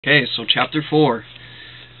Okay, so Chapter 4,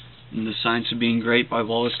 in The Science of Being Great by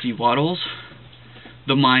Wallace D. Wattles,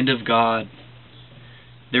 The Mind of God.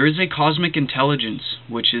 There is a cosmic intelligence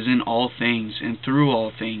which is in all things and through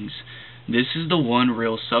all things. This is the one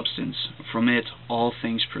real substance. From it all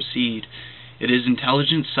things proceed. It is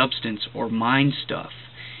intelligent substance or mind stuff.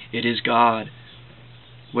 It is God.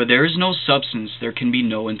 Where there is no substance, there can be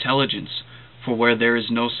no intelligence. For where there is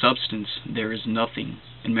no substance, there is nothing.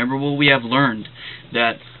 And remember what we have learned,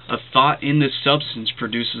 that a thought in this substance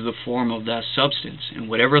produces the form of that substance. And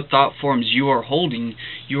whatever thought forms you are holding,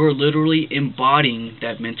 you are literally embodying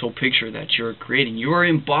that mental picture that you are creating. You are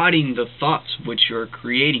embodying the thoughts which you are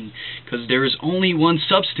creating, because there is only one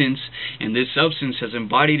substance, and this substance has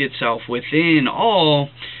embodied itself within all.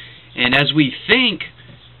 And as we think,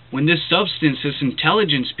 when this substance, this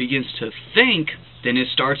intelligence begins to think, then it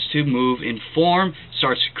starts to move in form,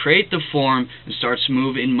 starts to create the form, and starts to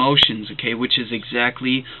move in motions, okay, which is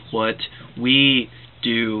exactly what we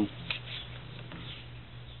do.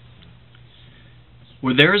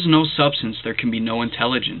 Where there is no substance, there can be no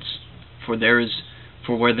intelligence. For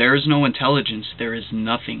where there is no intelligence, there is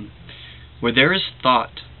nothing. Where there is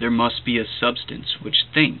thought, there must be a substance which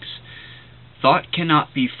thinks. Thought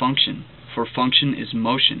cannot be function, for function is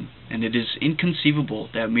motion, and it is inconceivable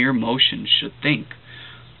that mere motion should think.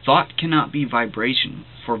 Thought cannot be vibration,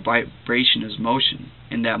 for vibration is motion,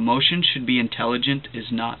 and that motion should be intelligent is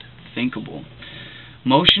not thinkable.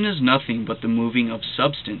 Motion is nothing but the moving of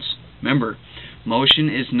substance. Remember, motion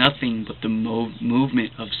is nothing but the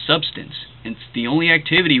movement of substance. And the only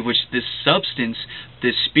activity which this substance,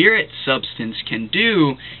 this spirit substance, can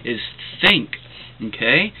do is think.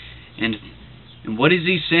 Okay? And what is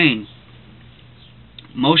he saying?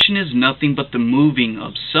 Motion is nothing but the moving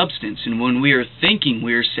of substance, and when we are thinking,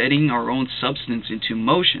 we are setting our own substance into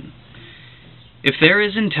motion. If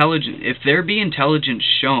there be intelligence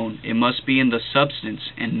shown, it must be in the substance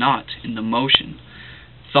and not in the motion.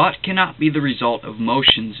 Thought cannot be the result of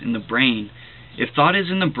motions in the brain. If thought is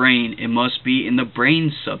in the brain, it must be in the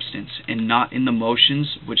brain substance and not in the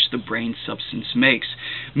motions which the brain substance makes.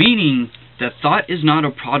 Meaning that thought is not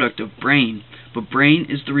a product of brain, but brain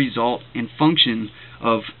is the result and function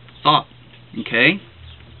of thought. Okay?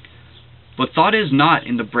 But thought is not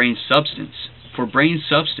in the brain substance, for brain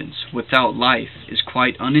substance without life is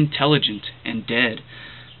quite unintelligent and dead.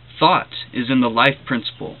 Thought is in the life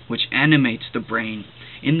principle which animates the brain,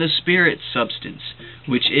 in the spirit substance,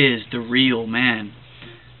 which is the real man.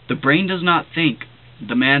 The brain does not think,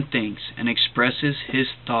 the man thinks and expresses his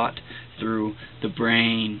thought through the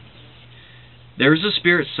brain. There is a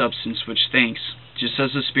spirit substance which thinks, just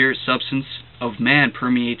as the spirit substance of man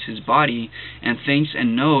permeates his body and thinks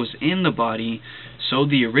and knows in the body, so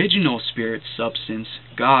the original spirit substance,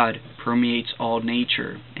 God, permeates all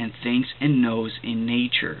nature and thinks and knows in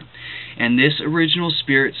nature. And this original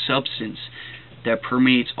spirit substance that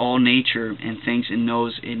permeates all nature and thinks and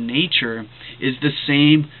knows in nature is the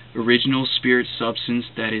same original spirit substance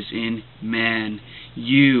that is in man,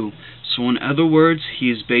 you. So in other words,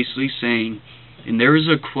 he is basically saying, and there is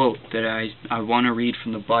a quote that I want to read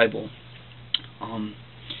from the Bible.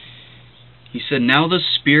 He said, "Now the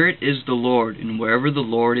Spirit is the Lord, and wherever the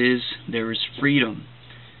Lord is, there is freedom."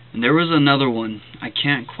 And there was another one. I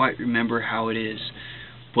can't quite remember how it is.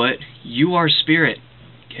 But you are Spirit.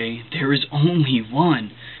 Okay? There is only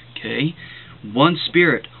one. Okay? One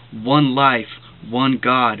Spirit, one life, one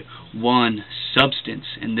God, one substance.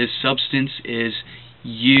 And this substance is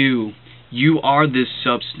you. You are this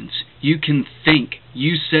substance. You can think.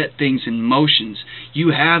 You set things in motions.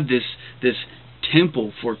 You have this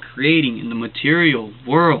temple for creating in the material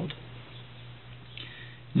world.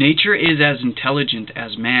 Nature is as intelligent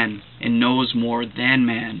as man and knows more than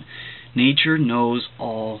man. Nature knows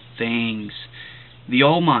all things. The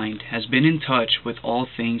All-Mind has been in touch with all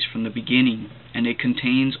things from the beginning, and it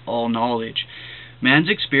contains all knowledge. Man's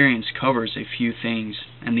experience covers a few things,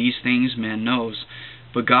 and these things man knows.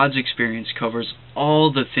 But God's experience covers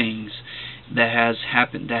all the things that have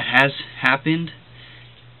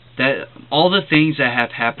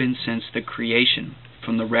happened since the creation,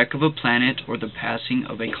 from the wreck of a planet or the passing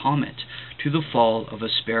of a comet to the fall of a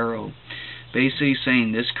sparrow. Basically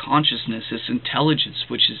saying this consciousness, this intelligence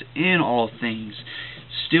which is in all things,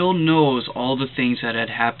 still knows all the things that had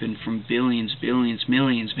happened from billions, millions,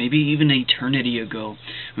 maybe even eternity ago.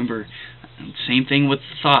 Remember, same thing with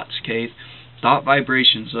thoughts, okay? Thought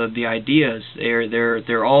vibrations of the ideas,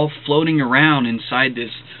 they're all floating around inside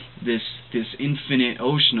this infinite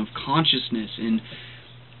ocean of consciousness, and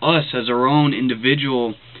us as our own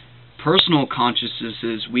individual personal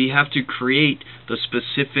consciousnesses, we have to create the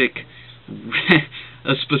specific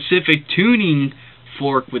a specific tuning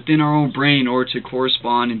fork within our own brain in order to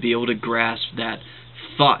correspond and be able to grasp that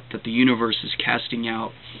thought that the universe is casting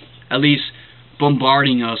out, at least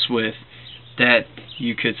bombarding us with, that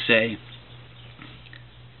you could say.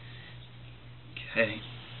 Okay.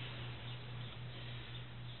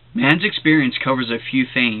 Man's experience covers a few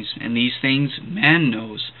things, and these things man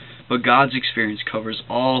knows, but God's experience covers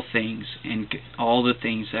all things, and all the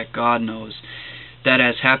things that God knows. That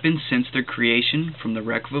has happened since their creation, from the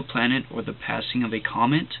wreck of a planet or the passing of a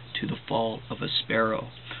comet to the fall of a sparrow.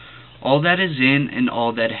 All that is in and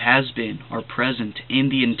all that has been are present in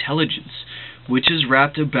the intelligence, which is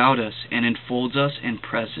wrapped about us and enfolds us and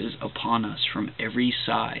presses upon us from every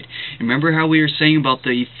side. And remember how we were saying about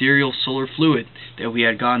the ethereal solar fluid that we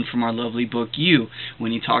had gotten from our lovely book You,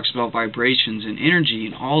 when he talks about vibrations and energy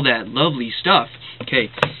and all that lovely stuff.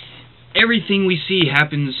 Okay, everything we see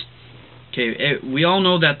happens. Okay, we all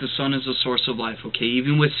know that the sun is the source of life. Okay,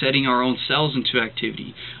 even with setting our own cells into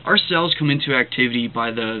activity, our cells come into activity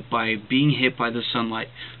by being hit by the sunlight.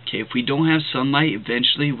 Okay, if we don't have sunlight,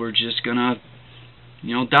 eventually we're just gonna,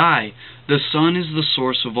 die. The sun is the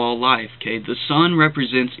source of all life. Okay, the sun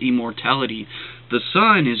represents immortality. The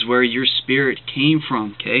sun is where your spirit came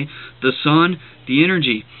from. Okay, the sun, the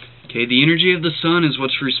energy. Okay, the energy of the sun is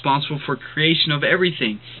what's responsible for creation of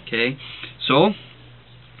everything. Okay, so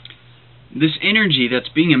this energy that's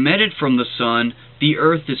being emitted from the sun, the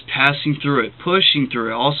earth is passing through it, pushing through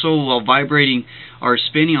it, also while vibrating or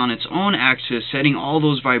spinning on its own axis, setting all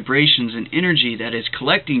those vibrations and energy that is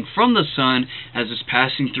collecting from the sun as it's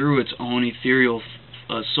passing through its own ethereal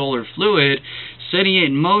solar fluid, setting it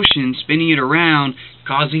in motion, spinning it around,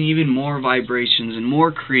 causing even more vibrations and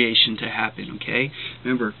more creation to happen. Okay,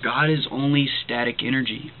 remember, God is only static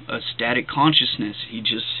energy, a static consciousness. He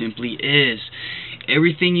just simply is.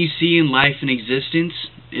 Everything you see in life and existence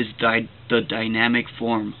is the dynamic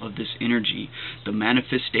form of this energy, the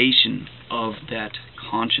manifestation of that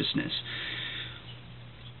consciousness.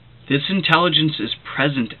 This intelligence is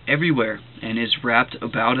present everywhere and is wrapped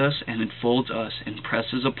about us and enfolds us and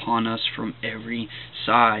presses upon us from every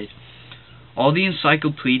side. All the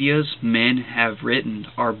encyclopedias men have written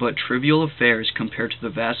are but trivial affairs compared to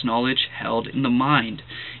the vast knowledge held in the mind,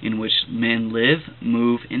 in which men live,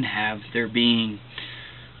 move, and have their being.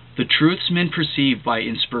 The truths men perceive by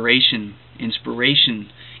inspiration.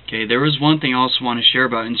 Okay, there was one thing I also want to share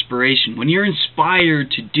about inspiration. When you're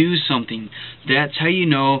inspired to do something, that's how you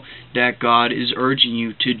know that God is urging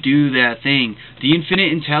you to do that thing. The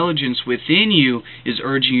infinite intelligence within you is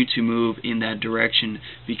urging you to move in that direction,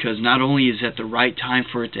 because not only is that the right time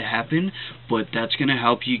for it to happen, but that's going to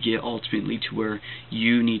help you get ultimately to where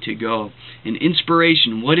you need to go. And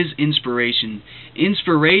inspiration, what is inspiration?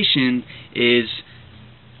 Inspiration is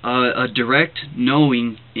a direct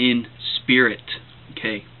knowing in spirit.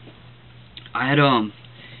 Okay, I had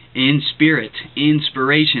in spirit,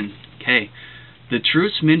 inspiration. Okay, the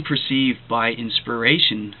truths men perceive by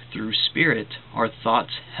inspiration through spirit are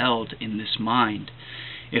thoughts held in this mind.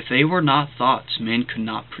 If they were not thoughts, men could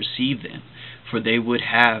not perceive them, for they would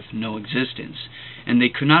have no existence, and they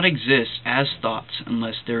could not exist as thoughts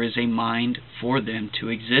unless there is a mind for them to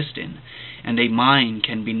exist in, and a mind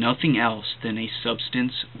can be nothing else than a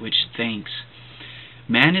substance which thinks.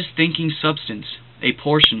 Man is thinking substance, a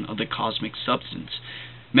portion of the cosmic substance.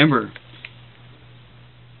 Remember,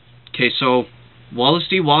 okay, so Wallace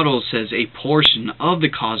D. Wattles says a portion of the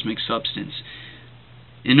cosmic substance.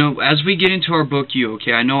 As we get into our book You,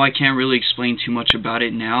 okay, I know I can't really explain too much about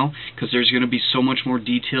it now because there's going to be so much more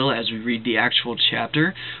detail as we read the actual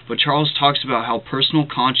chapter, but Charles talks about how personal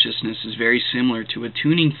consciousness is very similar to a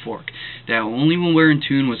tuning fork, that only when we're in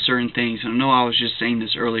tune with certain things, and I know I was just saying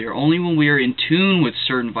this earlier, only when we are in tune with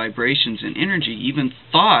certain vibrations and energy, even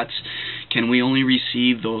thoughts, can we only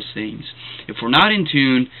receive those things. If we're not in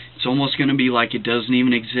tune, it's almost going to be like it doesn't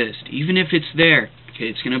even exist. Even if it's there, okay,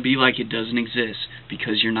 it's going to be like it doesn't exist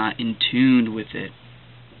because you're not in tune with it.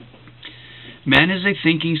 Man is a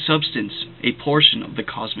thinking substance, a portion of the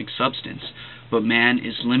cosmic substance, but man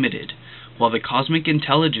is limited, while the cosmic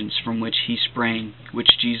intelligence from which he sprang,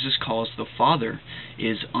 which Jesus calls the Father,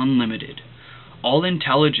 is unlimited. All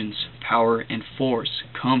intelligence, power, and force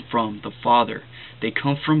come from the Father. They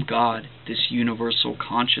come from God, this universal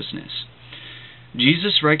consciousness.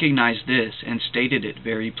 Jesus recognized this and stated it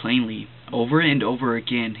very plainly. Over and over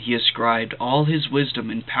again he ascribed all his wisdom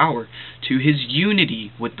and power to his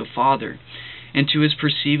unity with the Father, and to his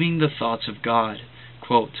perceiving the thoughts of God.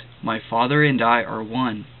 Quote, "My Father and I are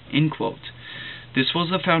one." End quote. This was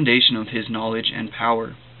the foundation of his knowledge and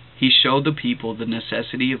power. He showed the people the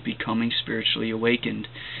necessity of becoming spiritually awakened,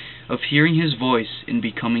 of hearing his voice and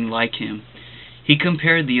becoming like him. He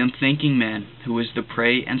compared the unthinking man, who is the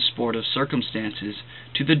prey and sport of circumstances,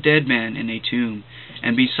 to the dead man in a tomb,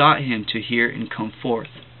 and besought him to hear and come forth.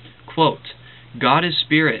 Quote, God is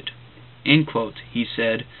spirit. End quote. He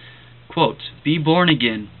said, quote, be born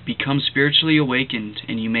again, become spiritually awakened,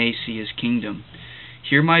 and you may see his kingdom.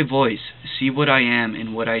 Hear my voice, see what I am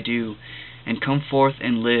and what I do, and come forth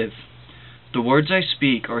and live. The words I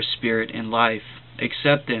speak are spirit and life.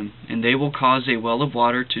 Accept them, and they will cause a well of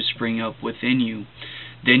water to spring up within you.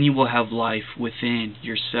 Then you will have life within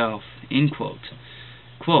yourself. End quote.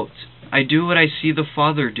 Quote, I do what I see the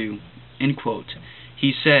Father do. End quote.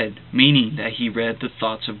 He said, meaning that he read the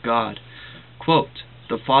thoughts of God. Quote,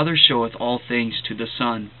 the Father showeth all things to the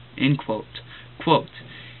Son. End quote. Quote,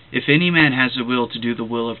 if any man has a will to do the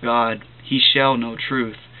will of God, he shall know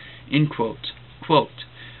truth. End quote. Quote,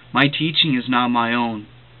 my teaching is not my own,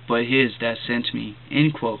 but his that sent me.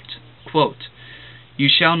 End quote. Quote, you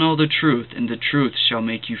shall know the truth, and the truth shall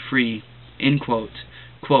make you free. End quote.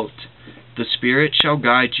 Quote, the Spirit shall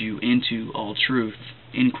guide you into all truth.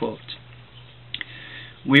 End quote.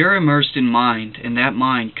 We are immersed in mind, and that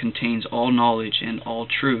mind contains all knowledge and all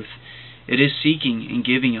truth. It is seeking and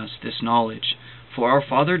giving us this knowledge, for our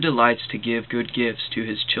Father delights to give good gifts to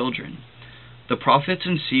his children. The prophets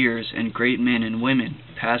and seers and great men and women,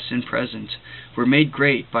 past and present, were made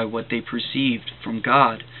great by what they perceived from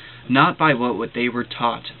God, not by what they were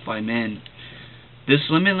taught by men. This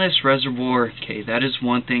limitless reservoir, that is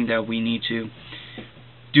one thing that we need to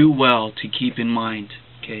do well to keep in mind.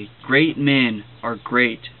 Great men are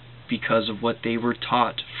great because of what they were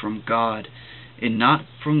taught from God, and not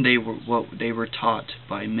from what they were taught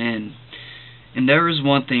by men. And there is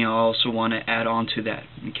one thing I also want to add on to that.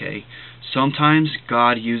 Sometimes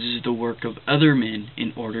God uses the work of other men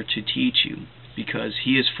in order to teach you, because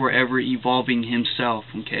he is forever evolving himself.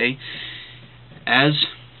 As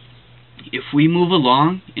if we move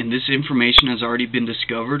along and this information has already been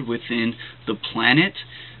discovered within the planet,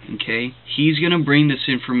 he's going to bring this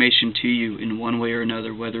information to you in one way or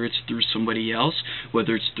another, whether it's through somebody else,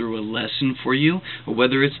 whether it's through a lesson for you, or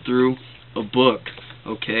whether it's through a book,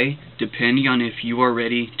 depending on if you are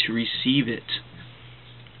ready to receive it.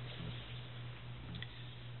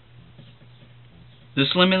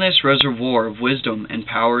 This limitless reservoir of wisdom and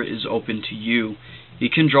power is open to you. You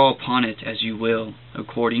can draw upon it as you will,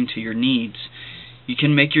 according to your needs. You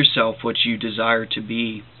can make yourself what you desire to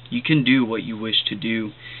be. You can do what you wish to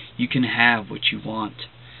do. You can have what you want.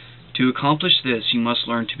 To accomplish this, you must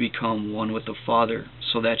learn to become one with the Father,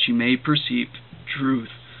 so that you may perceive truth,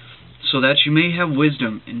 so that you may have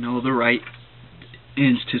wisdom and know the right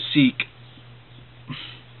ends to seek.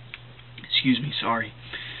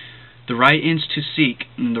 The right ends to seek,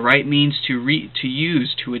 and the right means to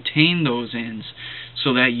use to attain those ends,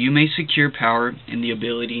 so that you may secure power and the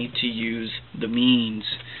ability to use the means.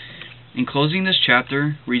 In closing this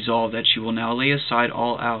chapter, resolve that you will now lay aside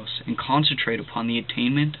all else and concentrate upon the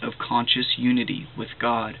attainment of conscious unity with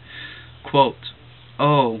God. Quote,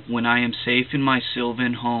 oh, when I am safe in my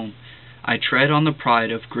sylvan home, I tread on the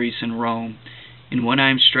pride of Greece and Rome, and when I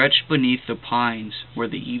am stretched beneath the pines, where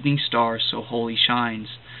the evening star so holy shines,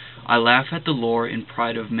 I laugh at the lore and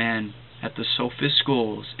pride of man, at the sophist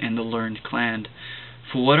schools and the learned clan.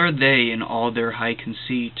 For what are they in all their high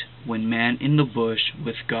conceit, when man in the bush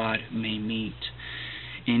with God may meet?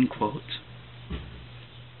 End quote.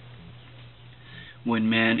 When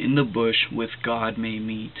man in the bush with God may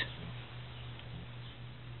meet.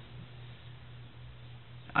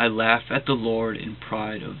 I laugh at the Lord in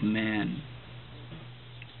pride of man,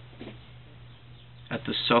 at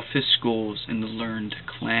the sophist schools and the learned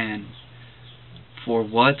clan. For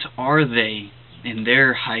what are they in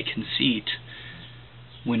their high conceit,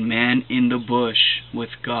 when man in the bush with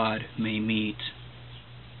God may meet?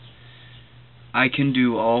 I can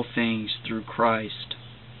do all things through Christ,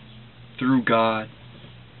 through God,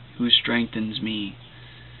 who strengthens me.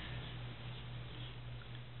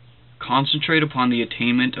 Concentrate upon the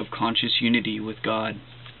attainment of conscious unity with God.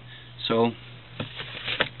 So,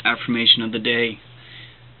 affirmation of the day.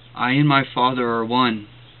 I and my Father are one.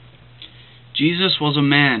 Jesus was a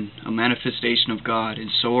man, a manifestation of God,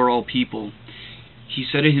 and so are all people. He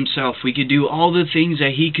said to himself, we could do all the things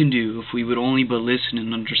that he can do if we would only but listen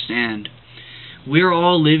and understand. We're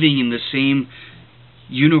all living in the same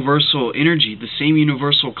universal energy, the same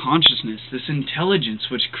universal consciousness, this intelligence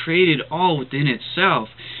which created all within itself.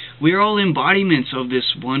 We are all embodiments of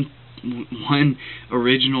this one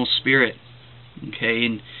original spirit.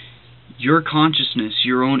 And your consciousness,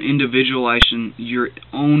 your own individualization, your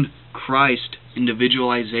own Christ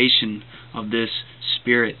individualization of this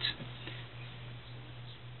spirit.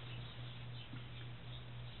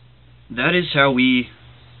 that is how we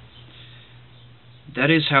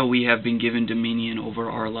have been given dominion over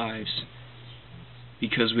our lives,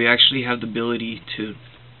 because we actually have the ability to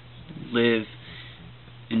live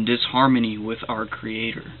in disharmony with our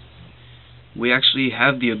Creator. We actually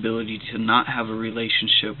have the ability to not have a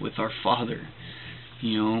relationship with our Father,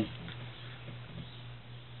 and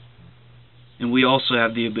we also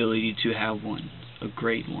have the ability to have one, a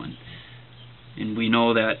great one. And we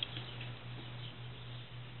know that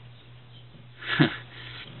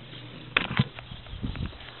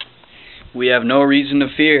we have no reason to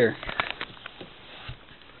fear,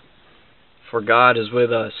 for God is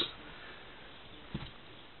with us.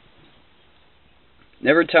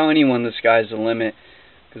 Never tell anyone the sky's the limit,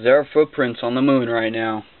 because there are footprints on the moon right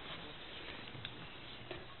now.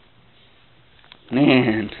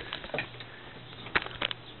 Man.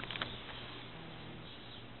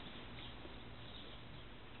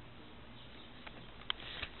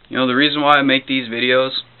 The reason why I make these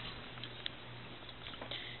videos,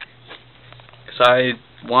 because I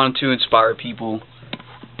want to inspire people.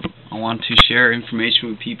 I want to share information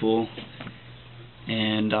with people,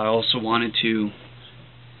 and I also wanted to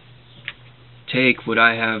take what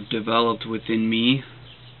I have developed within me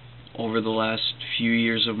over the last few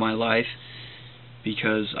years of my life,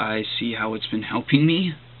 because I see how it's been helping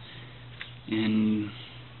me. And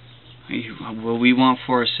what we want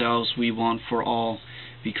for ourselves, we want for all,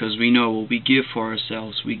 because we know what we give for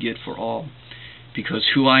ourselves, we get for all. Because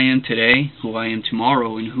who I am today, who I am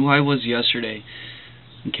tomorrow, and who I was yesterday,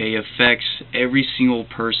 affects every single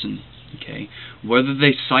person. Whether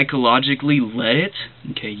they psychologically let it,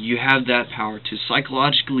 you have that power to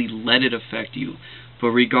psychologically let it affect you. But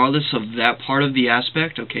regardless of that part of the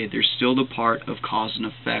aspect, there's still the part of cause and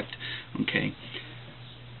effect.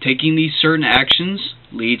 Taking these certain actions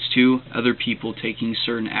leads to other people taking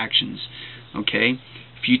certain actions.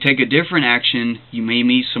 If you take a different action, you may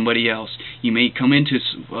meet somebody else. You may come into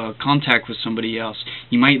contact with somebody else.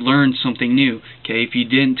 You might learn something new. If you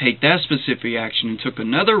didn't take that specific action and took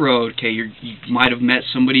another road, you might have met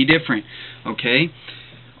somebody different.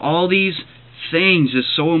 All these things is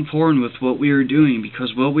so important with what we are doing,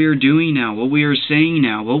 because what we are doing now, what we are saying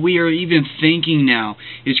now, what we are even thinking now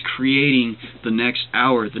is creating the next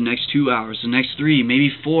hour, the next 2 hours, the next 3,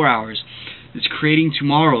 maybe 4 hours. It's creating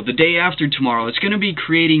tomorrow, the day after tomorrow. It's going to be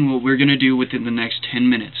creating what we're going to do within the next 10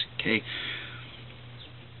 minutes.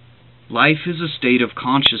 Life is a state of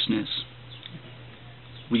consciousness.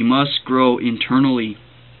 We must grow internally.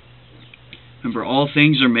 Remember, all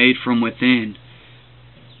things are made from within.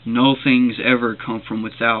 No things ever come from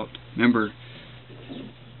without. Remember,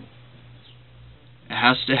 it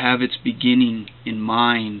has to have its beginning in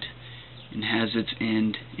mind and has its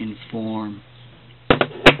end in form.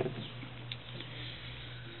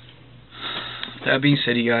 That being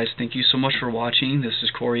said, you guys, thank you so much for watching. This is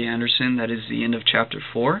Corey Anderson. That is the end of Chapter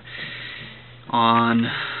 4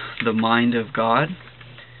 on the mind of God.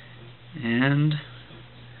 And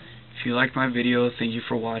if you liked my video, thank you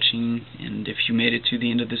for watching. And if you made it to the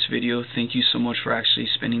end of this video, thank you so much for actually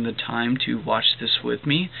spending the time to watch this with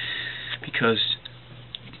me. Because,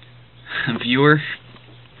 viewer,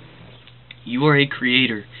 you are a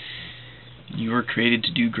creator. You are created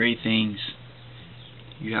to do great things.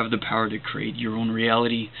 You have the power to create your own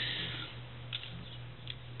reality.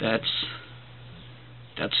 That's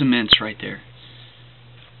immense right there.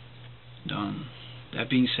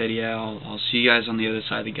 That being said, I'll see you guys on the other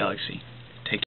side of the galaxy.